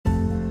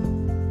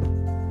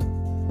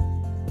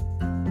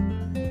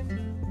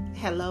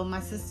Hello, my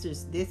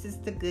sisters. This is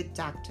the Good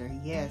Doctor.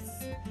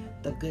 Yes,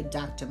 the Good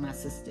Doctor, my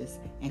sisters.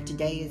 And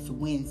today is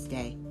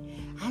Wednesday.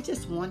 I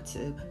just want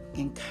to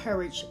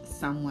encourage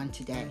someone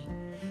today.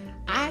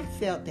 I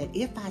felt that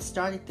if I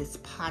started this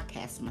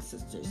podcast, my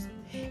sisters,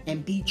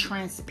 and be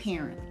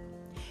transparent,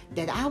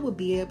 that I would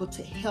be able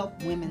to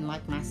help women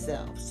like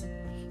myself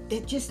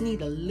that just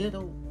need a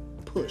little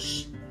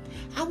push.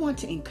 I want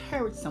to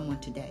encourage someone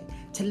today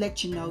to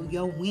let you know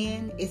your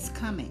win is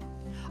coming.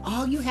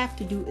 All you have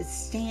to do is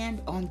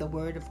stand on the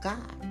word of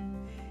God.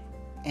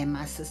 And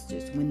my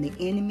sisters, when the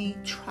enemy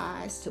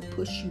tries to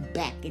push you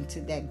back into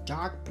that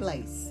dark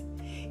place,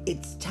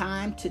 it's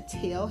time to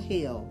tell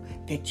hell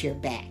that you're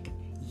back.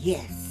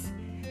 Yes,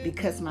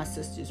 because my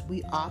sisters,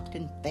 we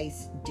often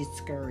face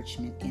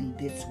discouragement in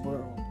this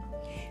world.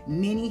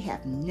 Many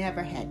have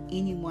never had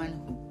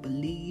anyone who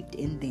believed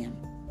in them.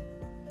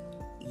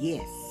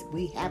 Yes,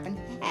 we haven't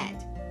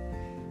had.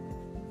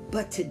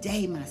 But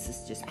today, my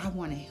sisters, I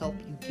want to help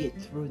you get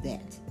through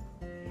that.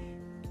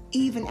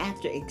 Even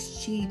after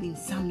achieving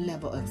some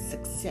level of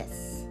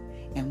success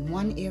in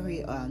one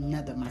area or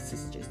another, my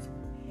sisters,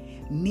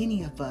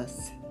 many of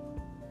us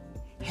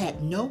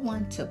had no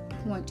one to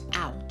point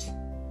out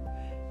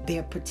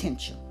their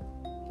potential.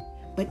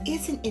 But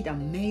isn't it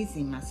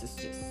amazing, my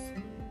sisters?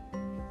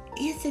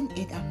 Isn't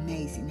it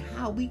amazing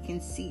how we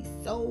can see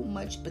so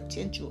much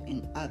potential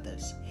in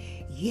others,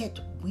 yet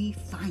we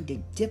find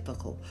it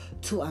difficult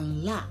to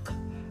unlock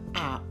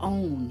our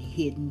own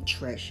hidden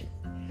treasure?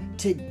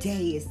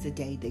 Today is the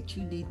day that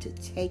you need to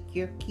take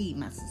your key,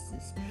 my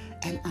sisters,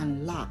 and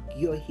unlock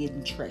your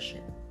hidden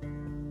treasure,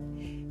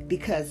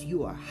 because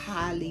you are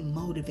highly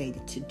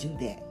motivated to do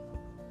that.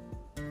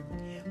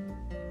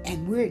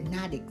 And we're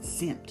not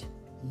exempt.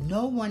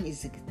 No one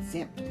is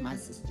exempt, my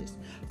sisters,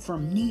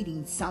 from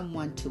needing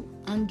someone to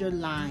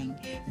underline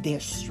their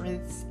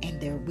strengths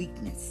and their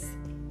weakness.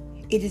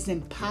 It is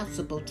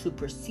impossible to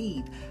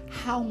perceive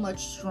how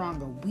much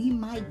stronger we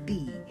might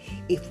be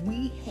if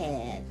we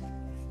had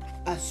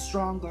a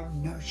stronger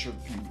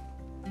nurturing.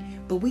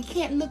 But we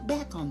can't look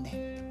back on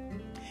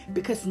that,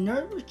 because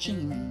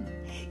nurturing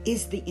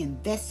is the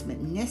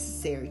investment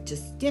necessary to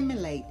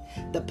stimulate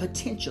the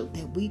potential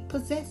that we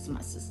possess,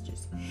 my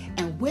sisters.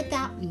 And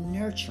without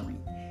nurturing,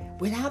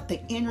 without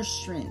the inner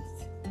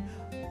strength,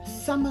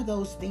 some of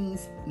those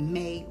things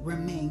may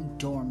remain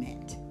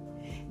dormant.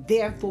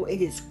 Therefore,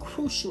 it is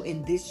crucial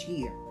in this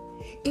year,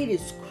 it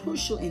is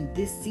crucial in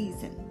this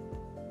season,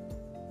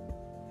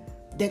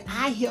 that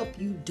I help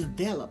you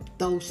develop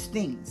those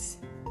things.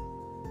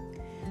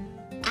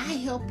 I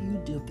help you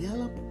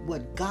develop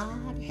what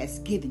God has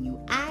given you.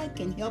 I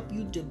can help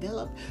you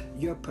develop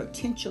your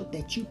potential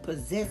that you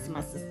possess,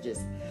 my sisters,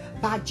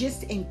 by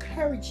just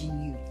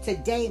encouraging you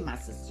today, my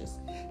sisters,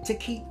 to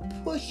keep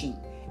pushing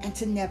and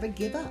to never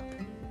give up.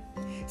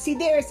 See,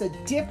 there is a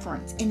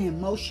difference in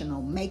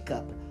emotional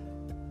makeup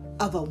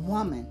of a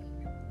woman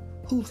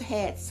who's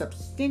had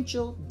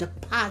substantial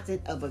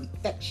deposit of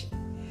affection,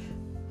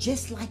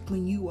 just like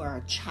when you are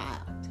a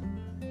child.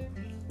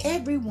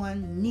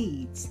 Everyone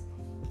needs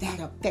that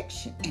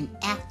affection and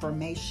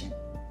affirmation.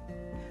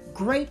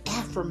 Great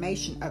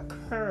affirmation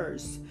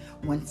occurs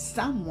when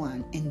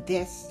someone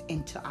invests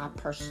into our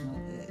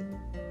personhood.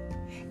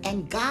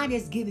 And God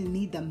has given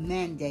me the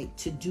mandate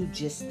to do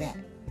just that,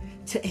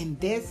 to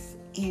invest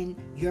in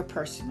your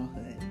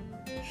personhood.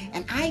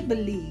 And I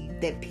believe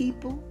that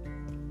people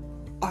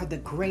are the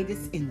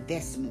greatest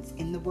investments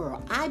in the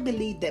world. I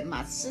believe that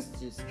my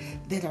sisters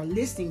that are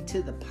listening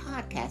to the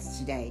podcast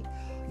today,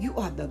 you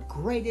are the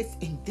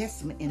greatest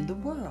investment in the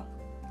world.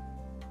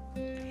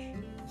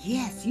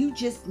 Yes, you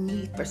just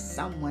need for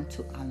someone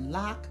to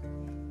unlock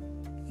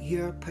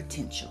your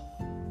potential.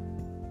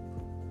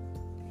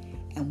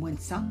 And when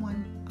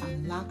someone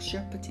unlocks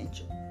your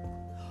potential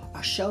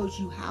or shows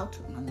you how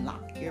to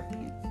unlock your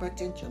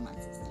potential, my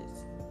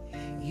sisters,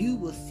 you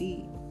will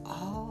see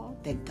all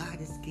that God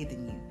has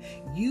given you.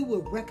 You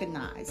will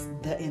recognize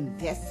the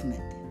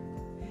investment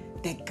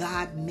that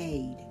God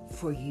made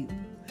for you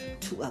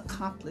to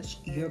accomplish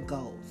your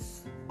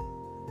goals.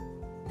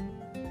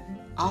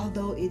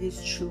 Although it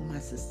is true, my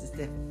sisters,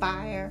 that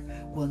fire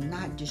will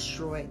not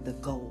destroy the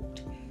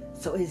gold.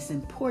 So it is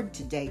important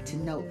today to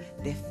note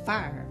that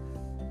fire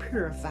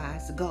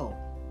purifies gold.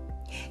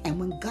 And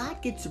when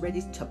God gets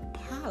ready to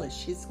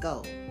polish his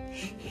gold,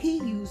 he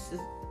uses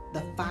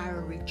the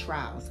fiery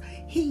trials.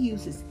 He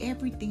uses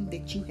everything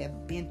that you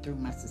have been through,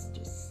 my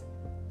sisters.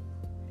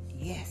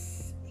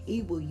 Yes,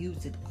 he will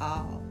use it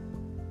all,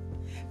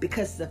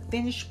 because the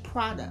finished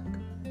product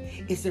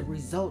is a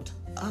result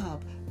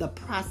of the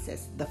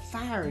process, the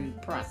fiery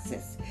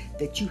process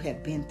that you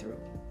have been through.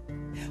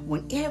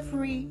 When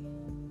everyone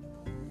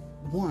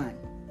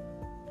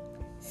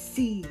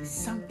sees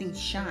something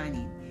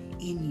shining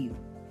in you,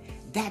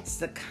 that's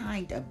the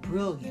kind of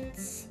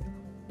brilliance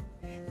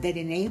that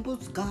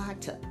enables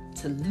God to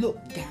look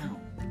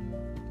down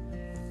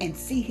and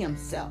see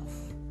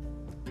himself.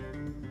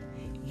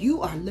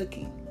 You are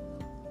looking.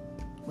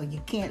 Well,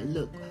 you can't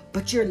look,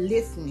 but you're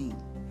listening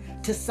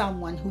to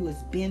someone who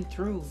has been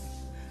through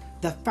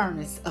the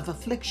furnace of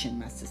affliction,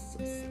 my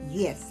sisters.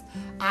 Yes,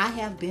 I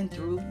have been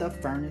through the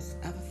furnace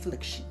of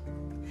affliction.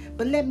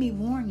 But let me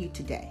warn you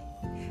today,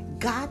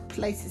 God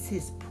places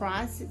his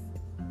prized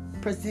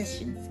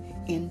possessions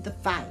in the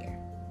fire.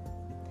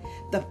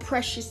 The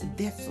precious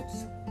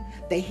vessels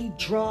that he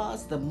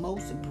draws the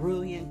most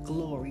brilliant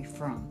glory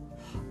from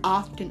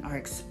often are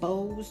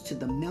exposed to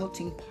the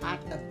melting pot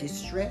of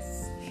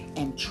distress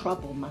and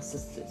trouble, my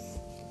sisters.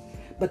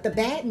 But the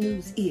bad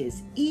news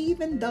is,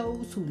 even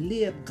those who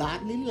live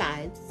godly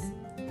lives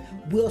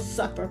will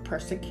suffer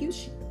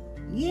persecution.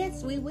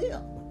 Yes, we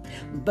will.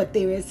 But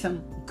there is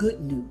some good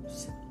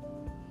news.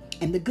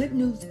 And the good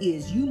news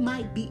is you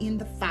might be in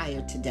the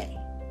fire today.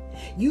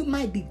 You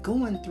might be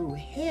going through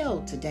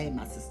hell today,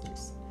 my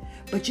sisters.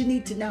 But you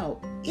need to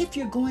know, if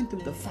you're going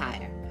through the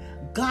fire,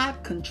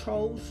 God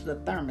controls the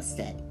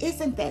thermostat.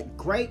 Isn't that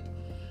great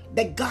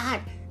that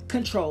God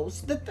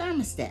controls the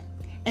thermostat?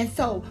 And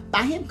so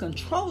by him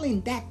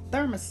controlling that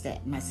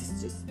thermostat, my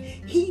sisters,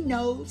 he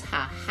knows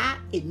how hot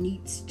it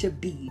needs to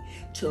be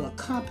to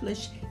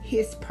accomplish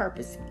his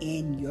purpose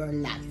in your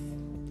life.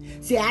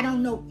 See, I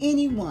don't know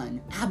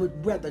anyone I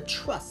would rather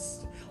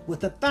trust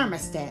with a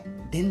thermostat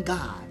than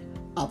God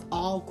of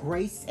all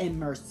grace and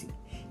mercy.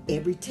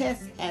 Every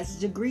test has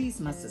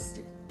degrees, my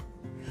sister.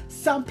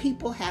 Some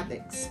people have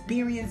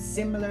experienced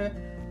similar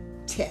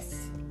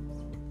tests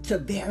to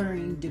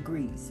varying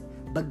degrees,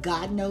 but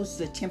God knows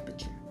the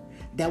temperature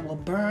that will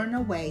burn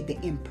away the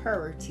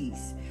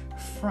impurities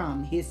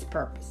from his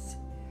purpose.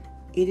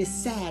 It is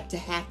sad to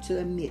have to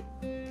admit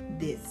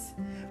this,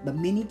 but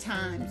many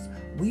times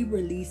we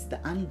release the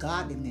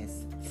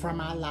ungodliness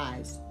from our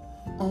lives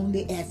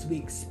only as we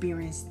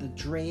experience the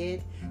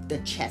dread, the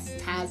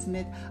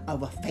chastisement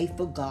of a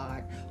faithful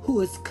God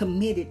who is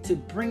committed to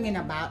bringing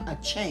about a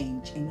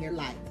change in your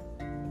life.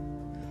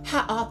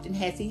 How often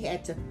has he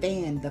had to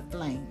fan the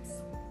flames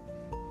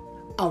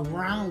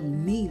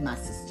around me, my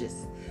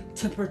sisters,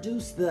 to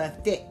produce the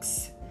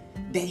effects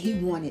that he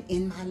wanted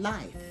in my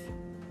life?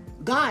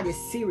 God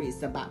is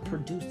serious about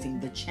producing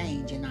the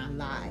change in our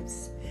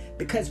lives,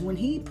 because when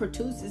he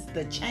produces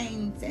the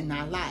change in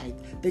our life,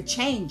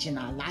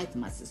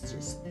 my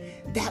sisters,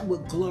 that will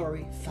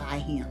glorify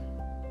him.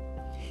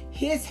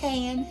 His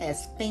hand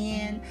has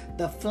fanned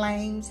the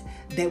flames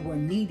that were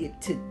needed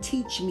to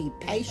teach me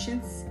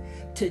patience,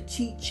 to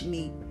teach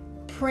me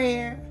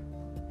prayer,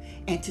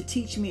 and to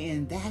teach me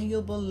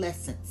invaluable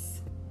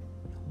lessons.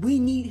 We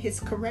need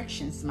his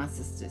corrections, my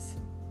sisters.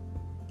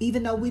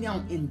 Even though we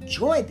don't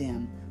enjoy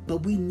them, but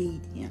we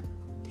need him.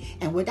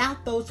 And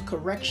without those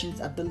corrections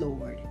of the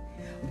Lord,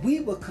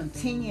 we will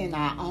continue in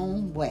our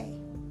own way.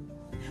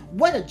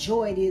 What a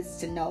joy it is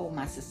to know,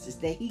 my sisters,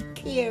 that he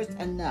cares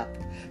enough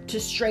to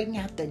straighten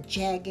out the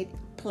jagged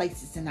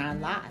places in our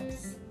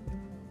lives.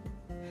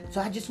 So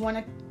I just want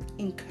to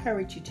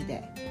encourage you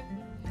today.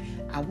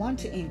 I want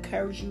to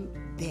encourage you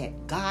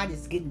that God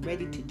is getting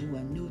ready to do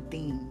a new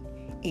thing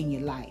in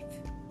your life.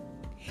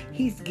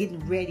 He's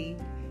getting ready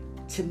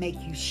to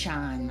make you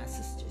shine, my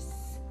sisters.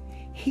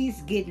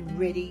 He's getting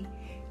ready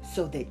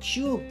so that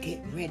you'll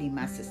get ready,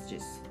 my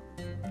sisters.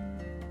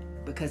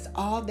 Because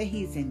all that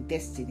he's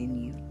invested in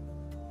you,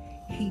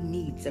 he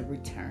needs a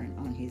return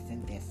on his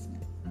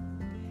investment.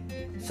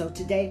 So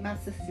today, my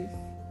sisters,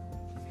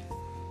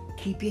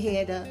 keep your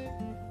head up.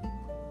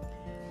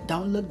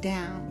 Don't look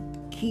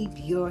down. Keep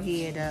your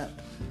head up.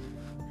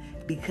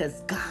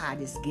 Because God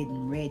is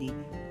getting ready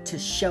to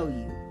show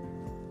you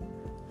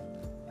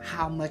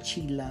how much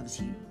he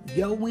loves you.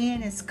 Your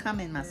win is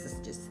coming, my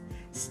sisters.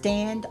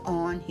 Stand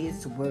on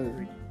his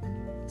word.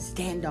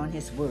 Stand on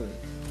his word.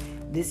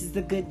 This is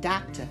the Good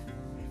Doctor.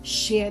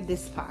 Share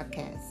this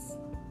podcast.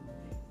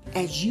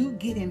 As you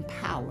get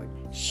empowered,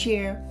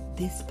 share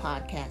this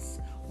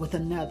podcast with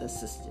another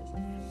sister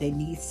that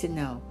needs to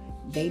know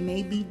they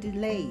may be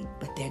delayed,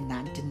 but they're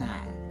not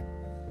denied.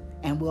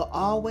 And we'll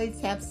always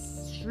have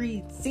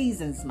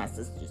seasons, my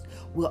sisters.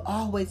 We'll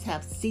always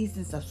have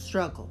seasons of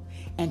struggle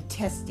and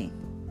testing.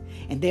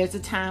 And there's a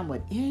time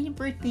when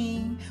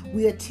everything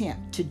we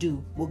attempt to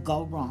do will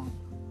go wrong.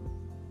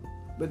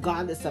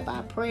 Regardless of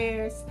our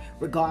prayers,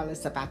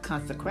 regardless of our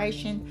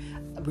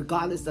consecration,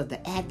 regardless of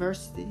the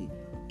adversity,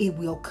 it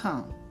will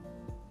come.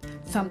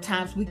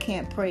 Sometimes we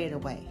can't pray it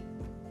away.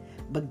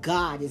 But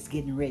God is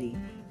getting ready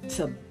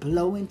to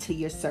blow into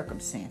your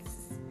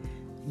circumstances.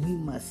 We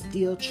must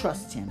still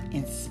trust him.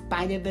 In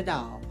spite of it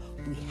all,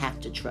 we have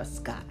to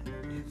trust God.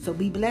 So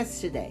be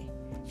blessed today.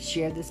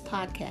 Share this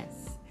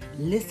podcast.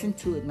 Listen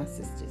to it, my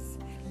sisters.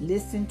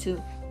 Listen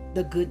to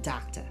the Good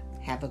Doctor.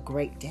 Have a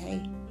great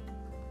day.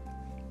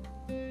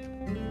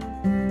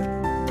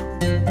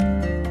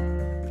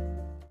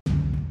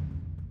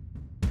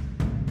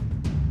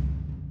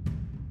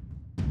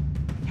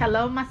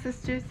 Hello, my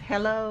sisters.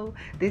 Hello.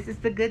 This is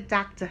the Good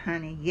Doctor,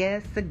 honey.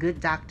 Yes, the Good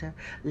Doctor.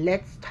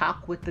 Let's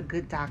talk with the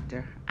Good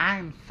Doctor. I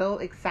am so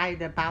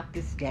excited about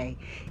this day,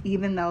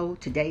 even though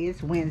today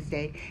is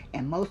Wednesday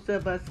and most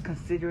of us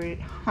consider it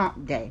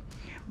hump day.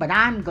 But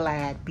I'm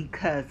glad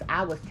because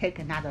I was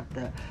taken out of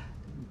the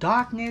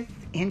darkness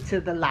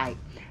into the light.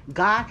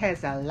 God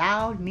has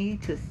allowed me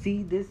to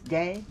see this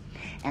day,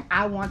 and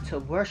I want to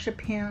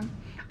worship Him.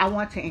 I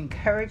want to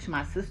encourage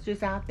my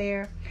sisters out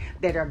there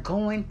that are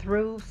going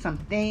through some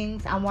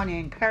things. I want to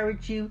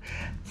encourage you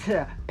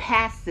to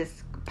pass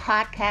this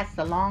podcast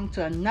along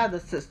to another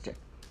sister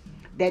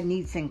that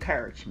needs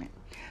encouragement.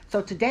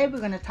 So today we're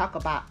going to talk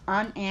about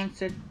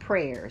unanswered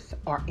prayers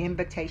or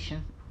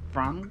invitation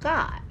from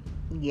God.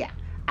 Yeah,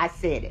 I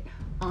said it.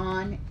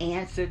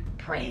 Unanswered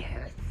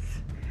prayers.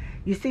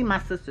 You see, my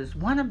sisters,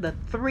 one of the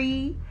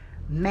three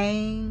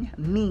main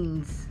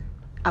means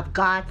of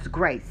God's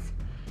grace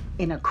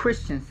in a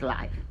Christian's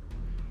life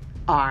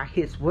are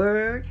His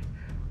Word,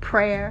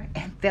 prayer,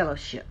 and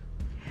fellowship.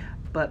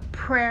 But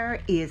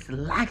prayer is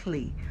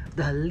likely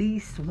the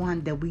least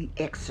one that we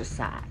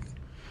exercise.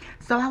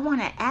 So I want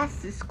to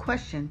ask this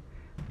question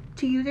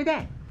to you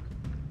today.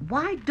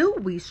 Why do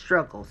we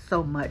struggle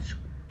so much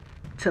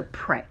to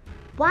pray?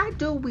 Why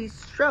do we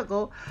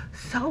struggle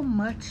so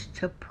much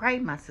to pray,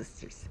 my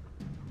sisters?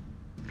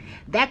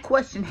 That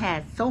question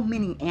has so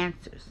many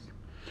answers,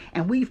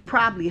 and we've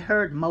probably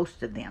heard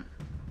most of them.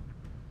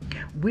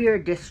 We're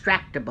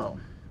distractible.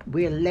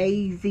 We're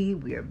lazy.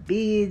 We're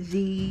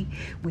busy.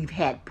 We've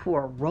had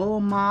poor role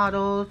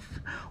models.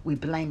 We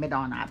blame it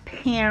on our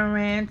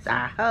parents,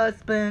 our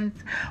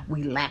husbands.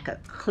 We lack a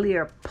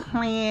clear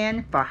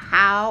plan for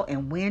how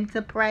and when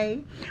to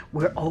pray.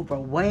 We're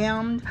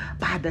overwhelmed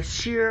by the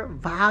sheer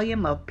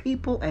volume of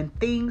people and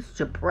things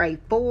to pray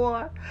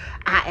for.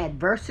 Our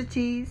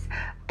adversaries,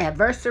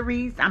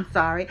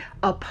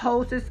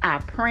 opposes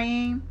our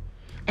praying.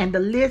 And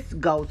the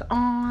list goes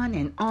on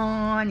and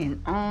on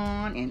and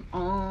on and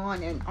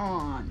on and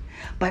on.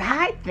 But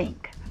I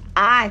think,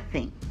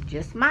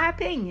 just my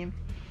opinion,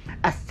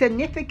 a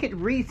significant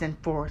reason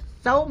for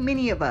so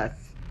many of us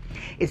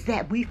is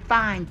that we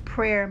find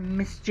prayer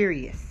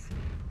mysterious.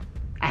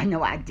 I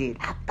know I did.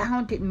 I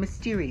found it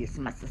mysterious,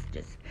 my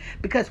sisters,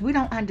 because we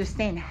don't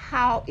understand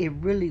how it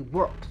really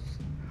works.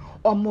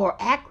 Or more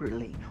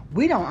accurately,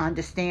 we don't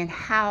understand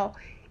how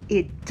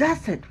it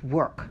doesn't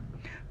work.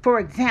 For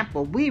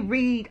example, we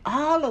read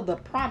all of the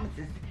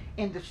promises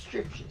in the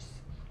scriptures.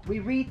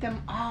 We read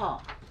them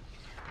all.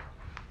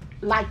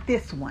 Like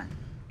this one.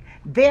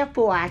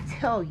 Therefore, I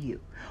tell you,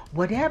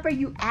 whatever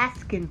you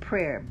ask in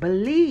prayer,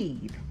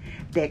 believe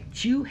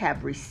that you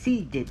have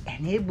received it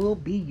and it will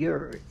be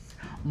yours.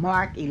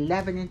 Mark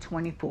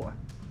 11:24.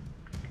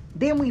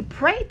 Then we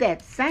pray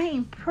that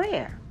same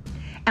prayer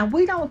and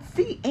we don't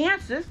see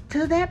answers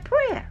to that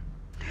prayer.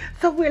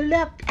 So we're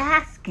left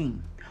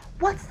asking,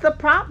 what's the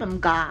problem,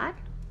 God?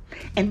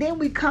 And then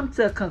we come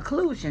to a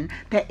conclusion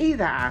that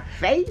either our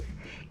faith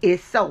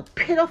is so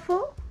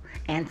pitiful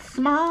and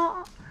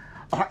small,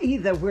 or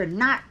either we're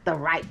not the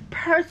right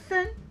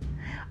person,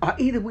 or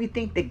either we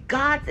think that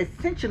God's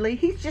essentially,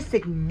 He's just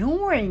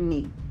ignoring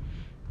me,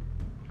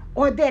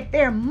 or that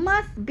there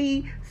must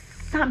be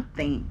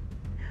something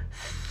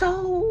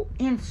so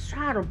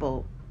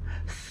inscrutable,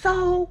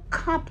 so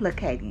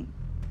complicating,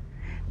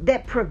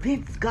 that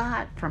prevents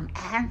God from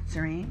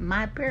answering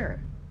my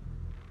prayer.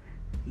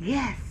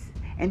 Yes.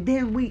 And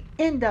then we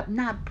end up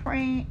not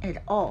praying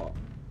at all.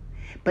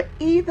 But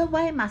either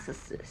way, my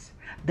sisters,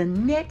 the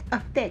net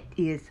effect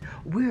is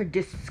we're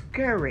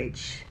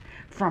discouraged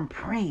from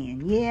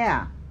praying.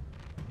 Yeah,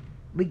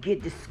 we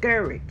get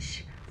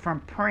discouraged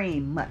from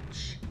praying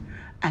much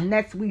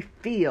unless we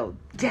feel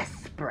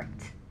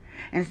desperate.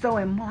 And so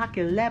in Mark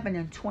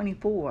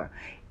 11:24,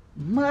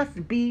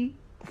 must be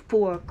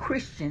for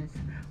Christians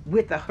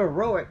with a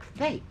heroic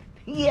faith.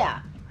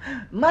 Yeah,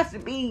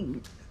 must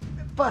be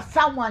for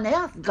someone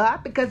else,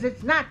 God, because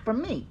it's not for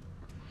me.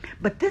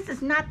 But this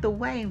is not the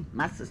way,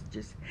 my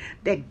sisters,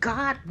 that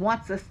God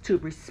wants us to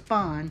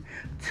respond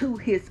to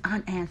His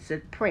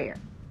unanswered prayer.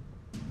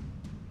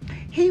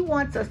 He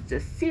wants us to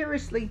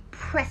seriously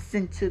press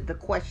into the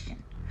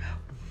question,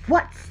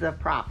 what's the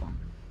problem?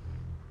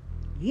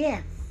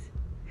 Yes,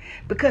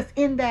 because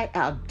in that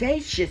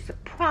audacious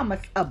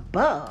promise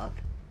above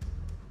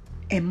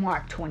in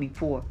Mark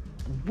 24,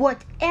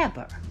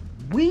 whatever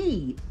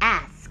we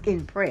ask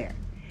in prayer,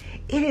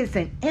 it is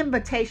an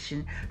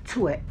invitation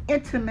to an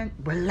intimate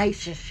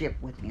relationship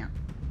with Him.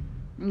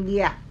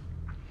 Yeah.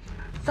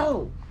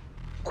 So,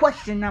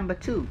 question number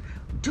 2.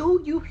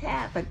 Do you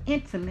have an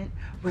intimate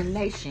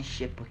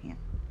relationship with Him?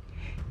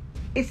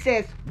 It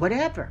says,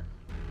 whatever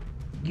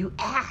you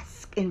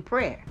ask in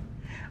prayer,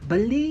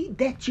 believe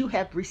that you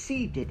have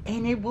received it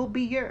and it will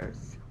be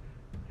yours.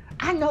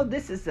 I know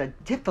this is a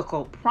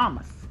difficult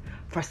promise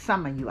for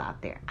some of you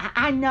out there.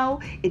 I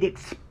know it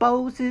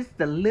exposes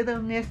the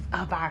littleness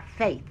of our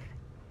faith.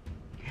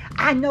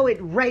 I know it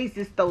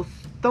raises those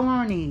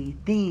thorny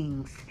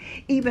things,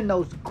 even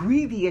those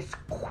grievous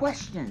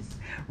questions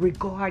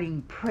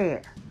regarding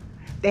prayer.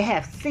 They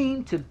have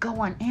seemed to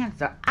go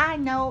unanswered. I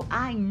know,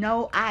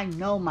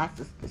 my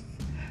sisters,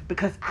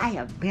 because I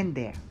have been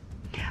there.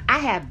 I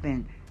have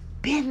been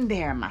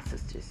there, my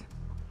sisters.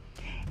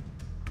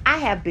 I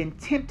have been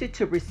tempted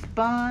to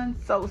respond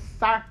so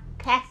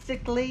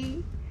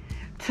sarcastically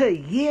to,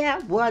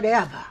 yeah,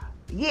 whatever.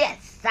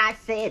 Yes, I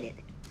said it.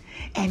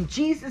 And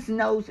Jesus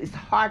knows it's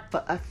hard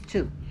for us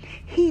too.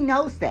 He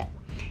knows that.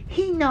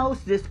 He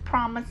knows this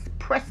promise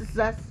presses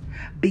us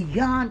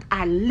beyond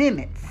our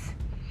limits.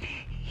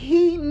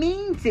 He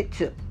means it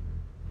to.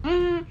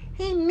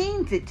 He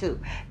means it to.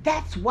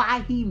 That's why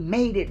he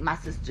made it, my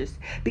sisters,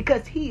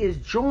 because he is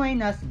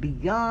drawing us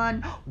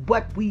beyond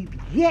what we've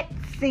yet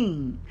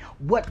seen,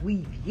 what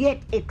we've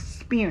yet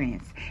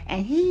experienced.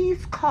 And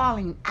he's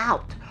calling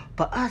out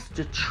for us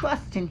to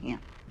trust in him.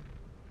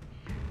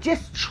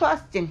 Just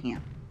trust in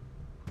him.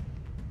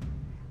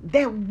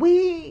 That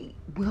we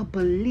will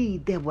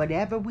believe that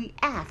whatever we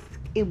ask,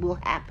 it will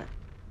happen.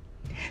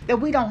 That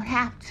we don't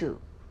have to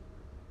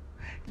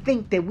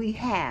think that we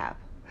have.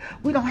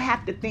 We don't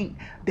have to think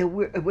that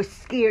we're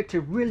scared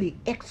to really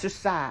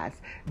exercise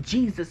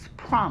Jesus'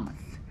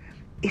 promise.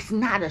 It's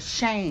not a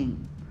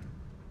shame.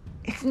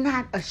 It's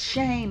not a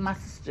shame, my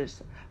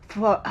sisters,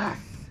 for us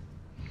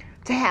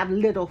to have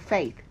little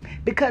faith,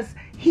 because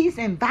he's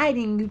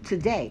inviting you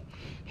today.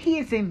 He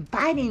is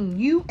inviting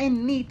you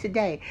and me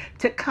today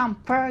to come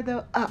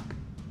further up,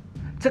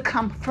 to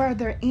come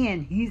further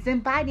in. He's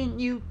inviting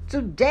you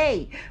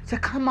today to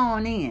come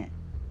on in.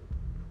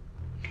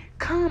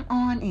 Come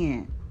on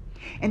in.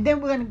 And then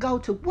we're going to go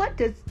to, what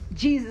does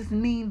Jesus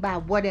mean by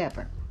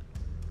whatever?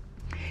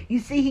 You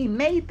see, he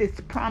made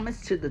this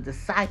promise to the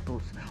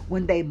disciples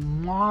when they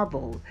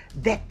marveled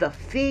that the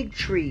fig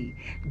tree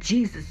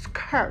Jesus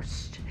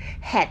cursed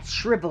had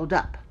shriveled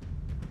up.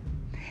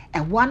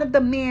 And one of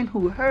the men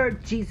who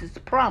heard Jesus'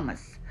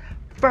 promise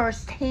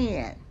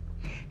firsthand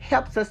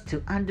helps us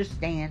to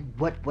understand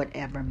what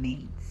whatever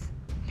means.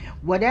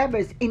 Whatever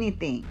is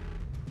anything.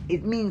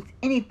 It means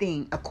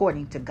anything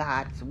according to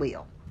God's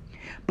will.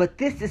 But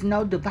this is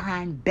no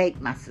divine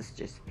bait, my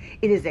sisters.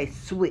 It is a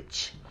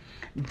switch.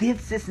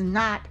 This is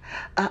not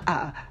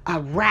a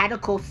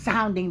radical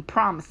sounding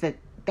promise that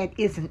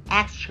isn't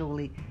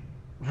actually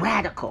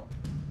radical.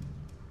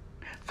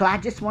 So I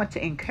just want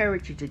to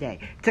encourage you today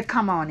to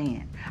come on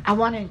in. I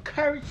want to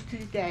encourage you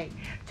today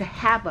to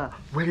have a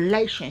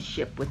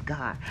relationship with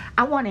God.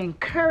 I want to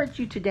encourage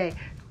you today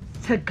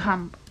to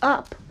come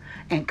up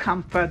and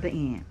come further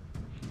in.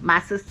 My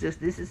sisters,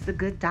 this is the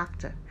good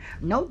doctor.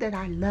 Know that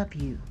I love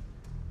you.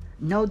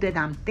 Know that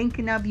I'm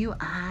thinking of you.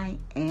 I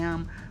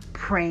am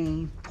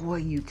praying for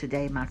you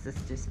today, my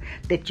sisters,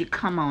 that you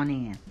come on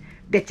in,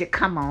 that you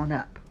come on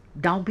up.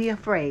 Don't be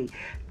afraid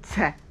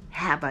to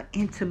have an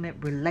intimate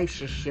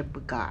relationship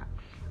with God.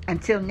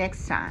 Until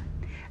next time,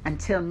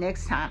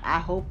 I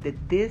hope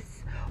that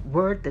this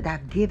word that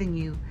I've given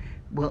you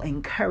will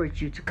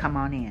encourage you to come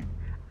on in.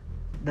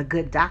 The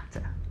good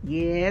doctor.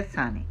 Yes,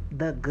 honey,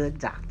 the good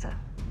doctor.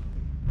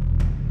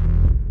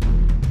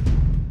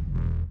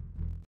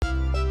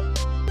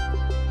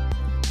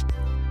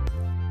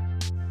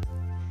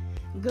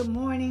 Good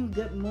morning,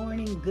 good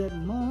morning, good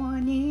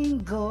morning,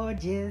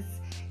 gorgeous.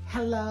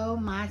 Hello,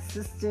 my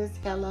sisters.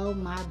 Hello,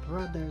 my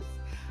brothers.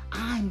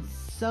 I'm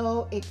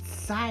so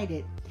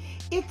excited.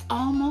 It's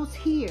almost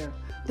here,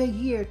 the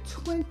year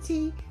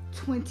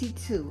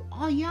 2022.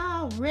 Are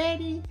y'all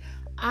ready?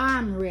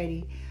 I'm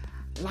ready.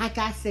 Like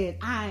I said,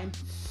 I'm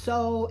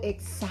so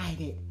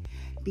excited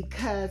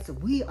because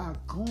we are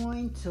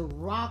going to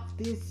rock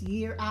this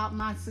year out,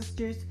 my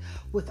sisters,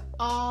 with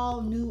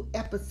all new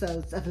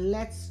episodes of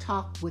Let's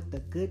Talk with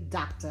the Good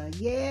Doctor.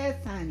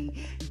 Yes, honey.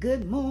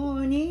 Good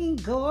morning,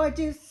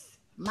 gorgeous,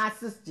 my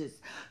sisters.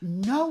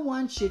 No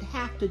one should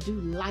have to do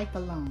life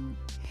alone.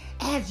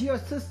 As your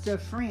sister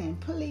friend,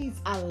 please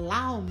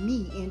allow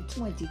me in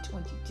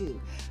 2022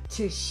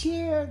 to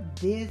share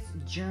this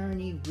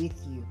journey with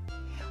you.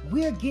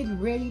 We're getting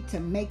ready to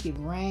make it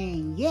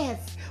rain.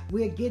 Yes,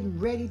 we're getting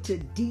ready to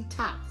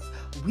detox.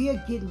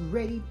 We're getting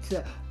ready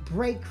to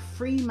break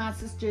free, my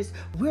sisters.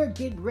 We're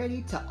getting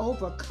ready to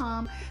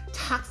overcome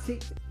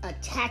toxic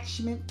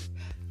attachment,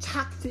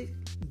 toxic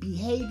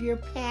behavior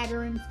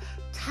patterns,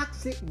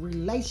 toxic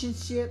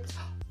relationships,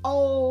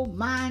 old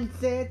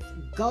mindsets.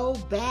 Go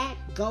back,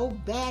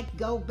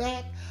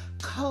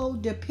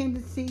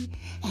 codependency,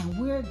 and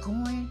we're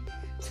going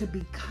to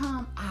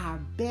become our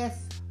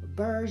best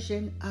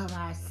version of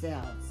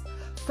ourselves.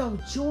 So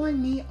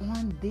join me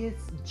on this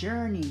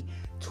journey.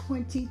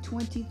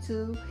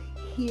 2022,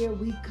 here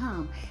we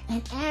come.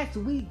 And as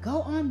we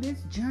go on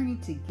this journey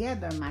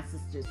together, my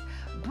sisters,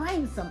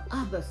 bring some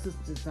other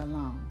sisters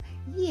along.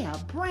 Yeah,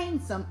 bring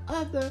some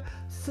other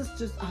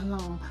sisters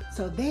along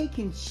so they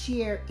can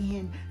share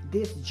in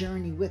this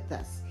journey with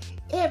us.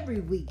 Every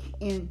week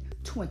in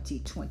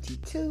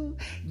 2022,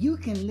 you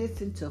can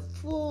listen to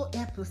full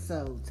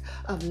episodes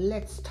of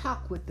Let's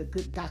Talk with the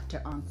Good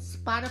Doctor on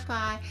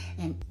Spotify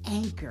and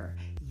Anchor.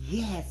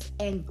 Yes,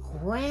 and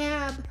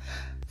grab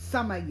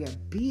some of your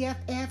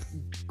BFFs,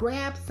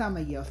 grab some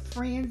of your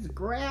friends,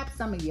 grab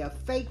some of your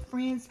fake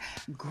friends,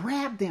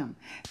 grab them,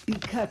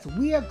 because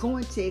we are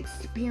going to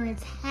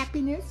experience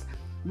happiness.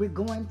 We're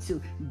going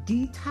to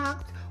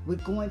detox. We're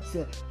going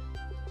to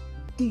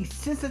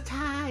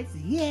desensitize.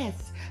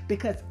 Yes,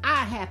 because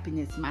our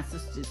happiness, my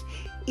sisters,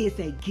 is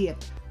a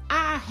gift.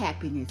 our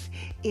happiness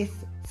is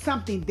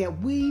something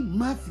that we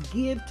must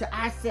give to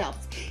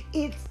ourselves.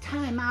 It's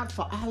time out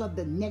for all of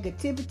the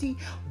negativity.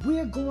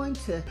 We're going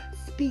to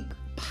speak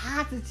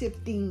positive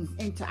things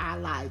into our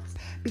lives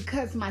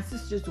because, my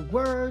sisters,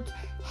 words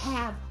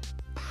have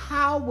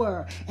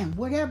power. And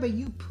whatever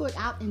you put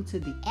out into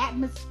the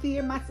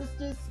atmosphere, my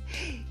sisters,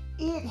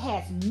 it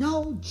has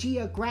no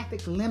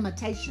geographic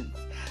limitations.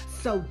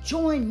 So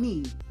join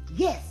me.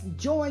 Yes,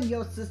 join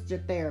your sister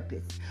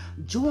therapist.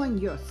 Join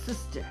your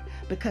sister,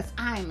 because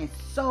I am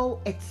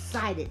so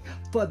excited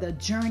for the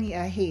journey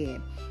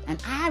ahead.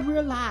 And I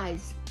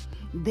realize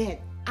that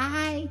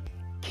I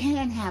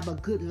can have a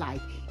good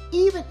life,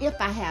 even if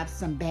I have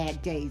some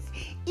bad days,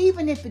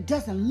 even if it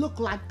doesn't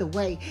look like the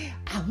way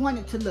I want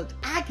it to look.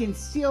 I can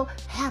still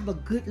have a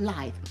good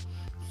life.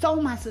 So,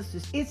 my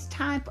sisters, it's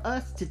time for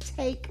us to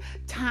take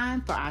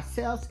time for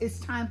ourselves. It's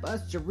time for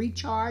us to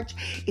recharge.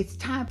 It's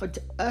time for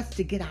us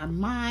to get our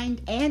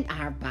mind and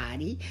our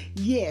body,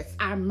 yes,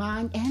 our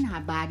mind and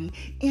our body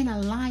in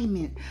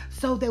alignment,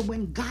 so that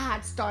when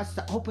God starts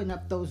to open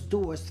up those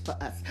doors for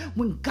us,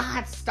 when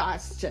God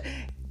starts to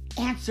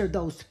answer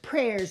those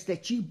prayers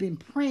that you've been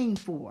praying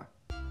for,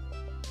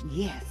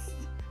 yes,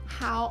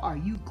 how are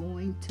you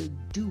going to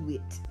do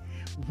it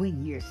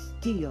when you're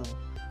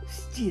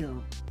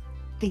still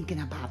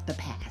thinking about the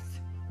past?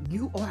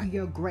 You are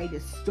your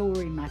greatest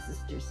story, my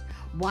sisters.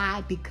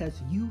 Why?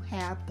 Because you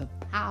have the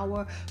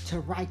power to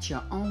write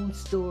your own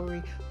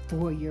story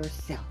for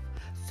yourself.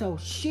 So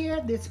share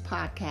this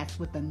podcast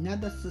with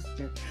another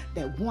sister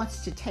that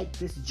wants to take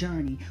this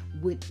journey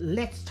with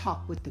Let's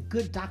Talk with the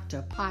Good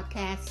Doctor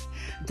podcast.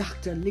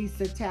 Dr.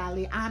 Lisa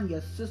Talley, I'm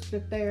your sister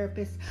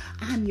therapist.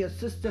 I'm your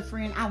sister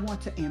friend. I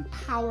want to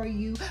empower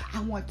you. I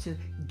want to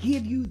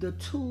give you the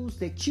tools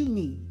that you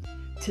need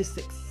to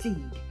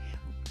succeed.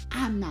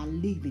 I'm not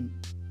leaving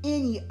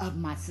any of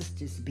my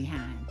sisters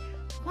behind.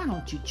 Why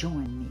don't you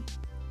join me?